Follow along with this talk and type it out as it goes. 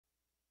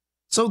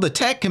So the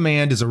tac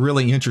command is a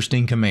really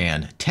interesting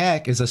command.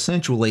 Tac is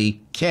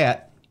essentially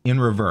cat in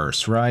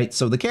reverse, right?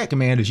 So the cat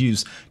command is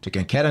used to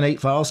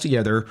concatenate files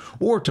together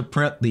or to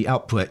print the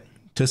output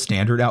to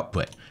standard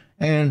output.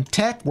 And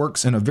tac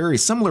works in a very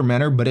similar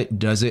manner, but it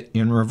does it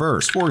in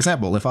reverse. For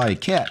example, if I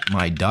cat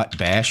my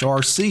 .bash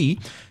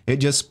rc, it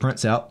just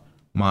prints out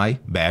my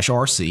bash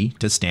rc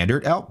to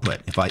standard output.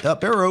 If I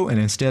up arrow and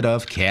instead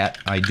of cat,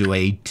 I do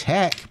a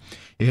tac,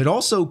 it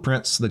also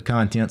prints the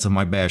contents of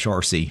my bash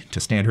rc to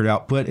standard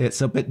output,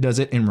 except it does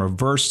it in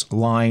reverse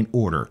line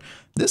order.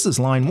 This is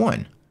line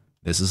 1,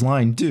 this is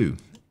line 2,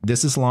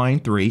 this is line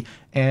 3,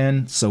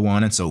 and so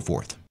on and so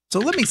forth. So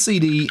let me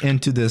cd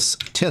into this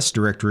test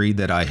directory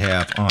that I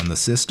have on the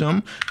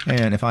system,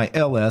 and if I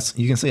ls,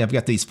 you can see I've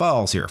got these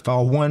files here,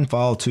 file 1,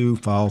 file 2,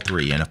 file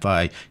 3, and if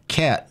I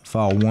cat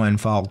file 1,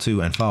 file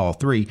 2, and file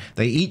 3,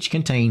 they each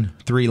contain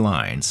 3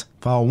 lines.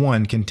 File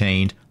 1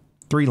 contained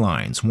 3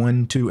 lines,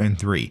 1, 2, and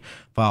 3.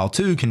 File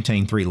 2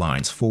 contained 3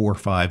 lines, 4,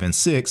 5, and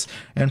 6,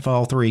 and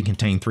file 3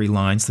 contained 3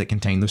 lines that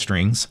contain the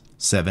strings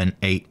 7,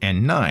 8,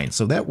 and 9.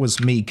 So that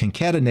was me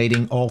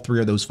concatenating all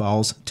 3 of those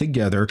files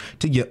together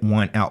to get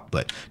one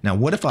output. Now,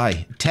 what if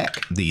I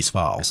tac these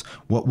files?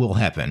 What will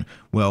happen?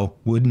 Well,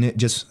 wouldn't it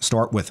just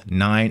start with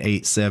 9,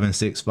 8, 7,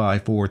 6,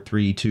 5, 4,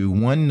 3, 2,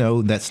 1?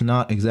 No, that's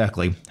not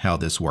exactly how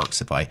this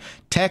works. If I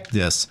tac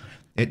this,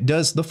 it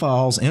does the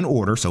files in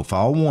order, so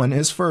file 1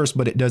 is first,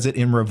 but it does it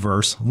in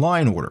reverse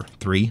line order,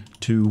 3,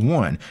 2,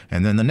 1.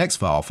 And then the next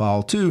file,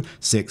 file 2,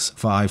 6,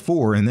 5,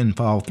 4, and then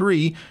file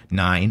 3,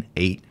 9,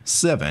 8,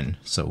 7.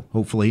 So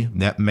hopefully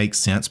that makes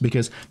sense,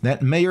 because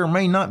that may or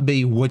may not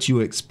be what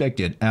you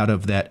expected out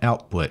of that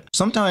output.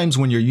 Sometimes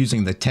when you're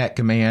using the tac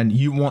command,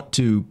 you want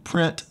to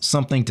print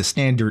something to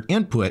standard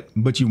input,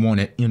 but you want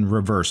it in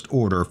reversed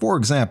order. For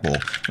example,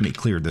 let me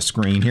clear the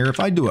screen here. If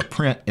I do a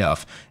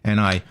printf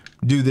and I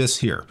do this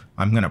here,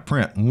 I'm going to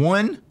print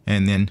 1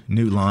 and then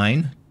new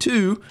line,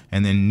 2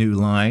 and then new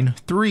line,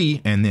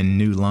 3 and then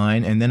new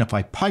line, and then if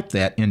I pipe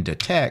that into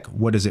tac,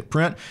 what does it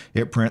print?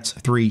 It prints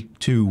 3,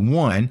 2,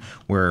 1,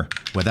 where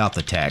without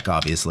the tac,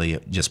 obviously,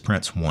 it just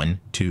prints 1,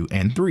 2,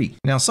 and 3.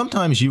 Now,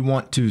 sometimes you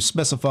want to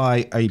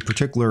specify a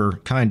particular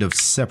kind of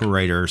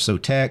separator. So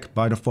tac,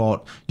 by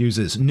default,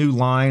 uses new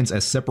lines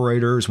as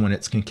separators when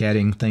it's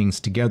concatenating things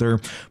together.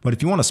 But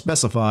if you want to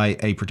specify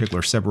a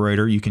particular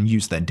separator, you can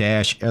use the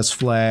 -s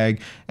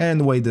flag. And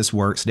the way this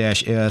works,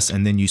 -s,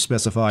 and then you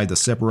specify the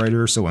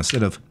separator. So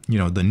instead of,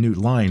 the new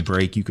line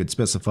break, you could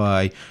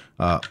specify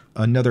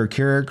another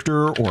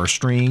character or a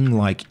string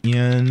like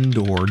end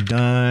or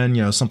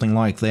done, something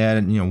like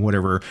that,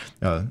 whatever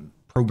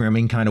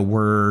programming kind of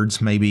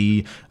words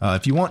maybe.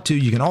 If you want to,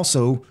 you can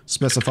also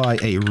specify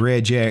a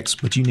regex,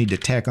 but you need to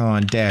tack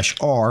on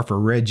 -r for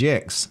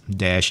regex,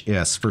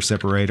 -s for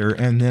separator,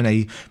 and then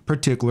a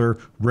particular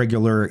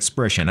regular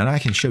expression. And I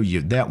can show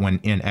you that one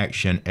in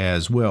action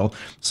as well.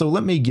 So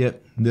let me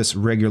get this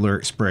regular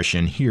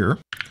expression here.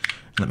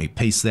 Let me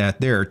paste that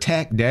there,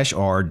 tac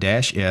 -r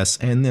 -s,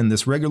 and then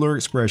this regular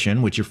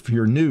expression, which if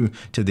you're new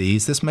to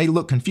these, this may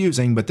look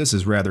confusing, but this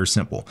is rather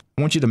simple.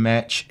 I want you to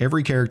match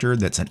every character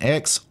that's an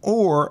X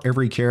or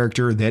every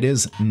character that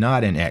is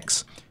not an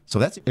X. So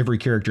that's every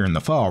character in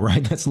the file,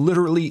 right? That's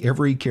literally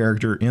every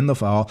character in the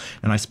file.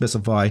 And I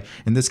specify,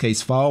 in this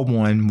case, file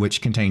 1, which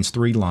contains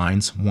 3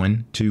 lines,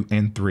 1, 2,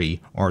 and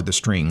 3 are the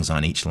strings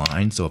on each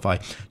line. So if I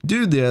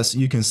do this,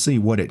 you can see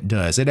what it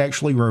does. It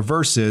actually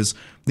reverses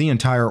the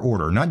entire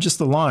order, not just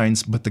the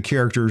lines, but the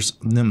characters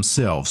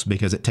themselves,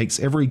 because it takes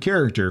every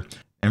character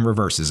and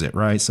reverses it,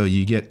 right? So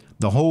you get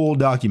the whole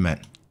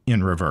document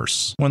in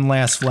reverse. One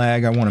last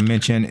flag I want to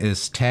mention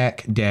is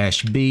tac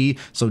 -b.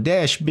 So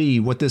 -b,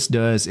 what this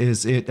does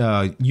is it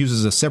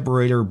uses a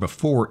separator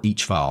before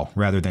each file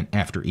rather than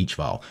after each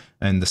file.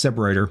 And the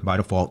separator by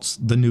default's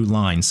the new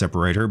line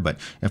separator. But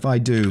if I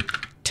do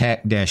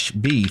tac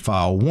 -b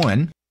file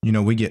 1,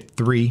 we get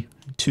 3,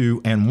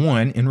 2, and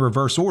 1 in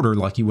reverse order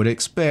like you would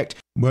expect.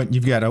 But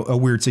you've got a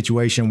weird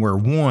situation where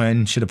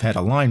 1 should have had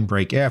a line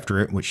break after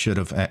it, which should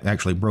have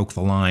actually broke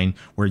the line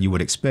where you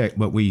would expect.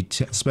 But we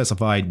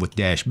specified with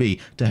 -b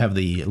to have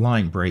the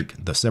line break,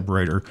 the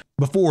separator,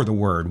 before the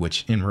word,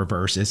 which in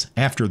reverse is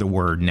after the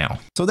word now.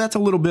 So that's a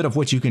little bit of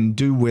what you can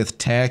do with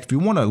tac. If you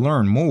want to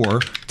learn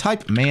more,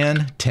 type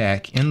man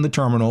tac in the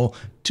terminal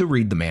to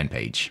read the man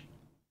page.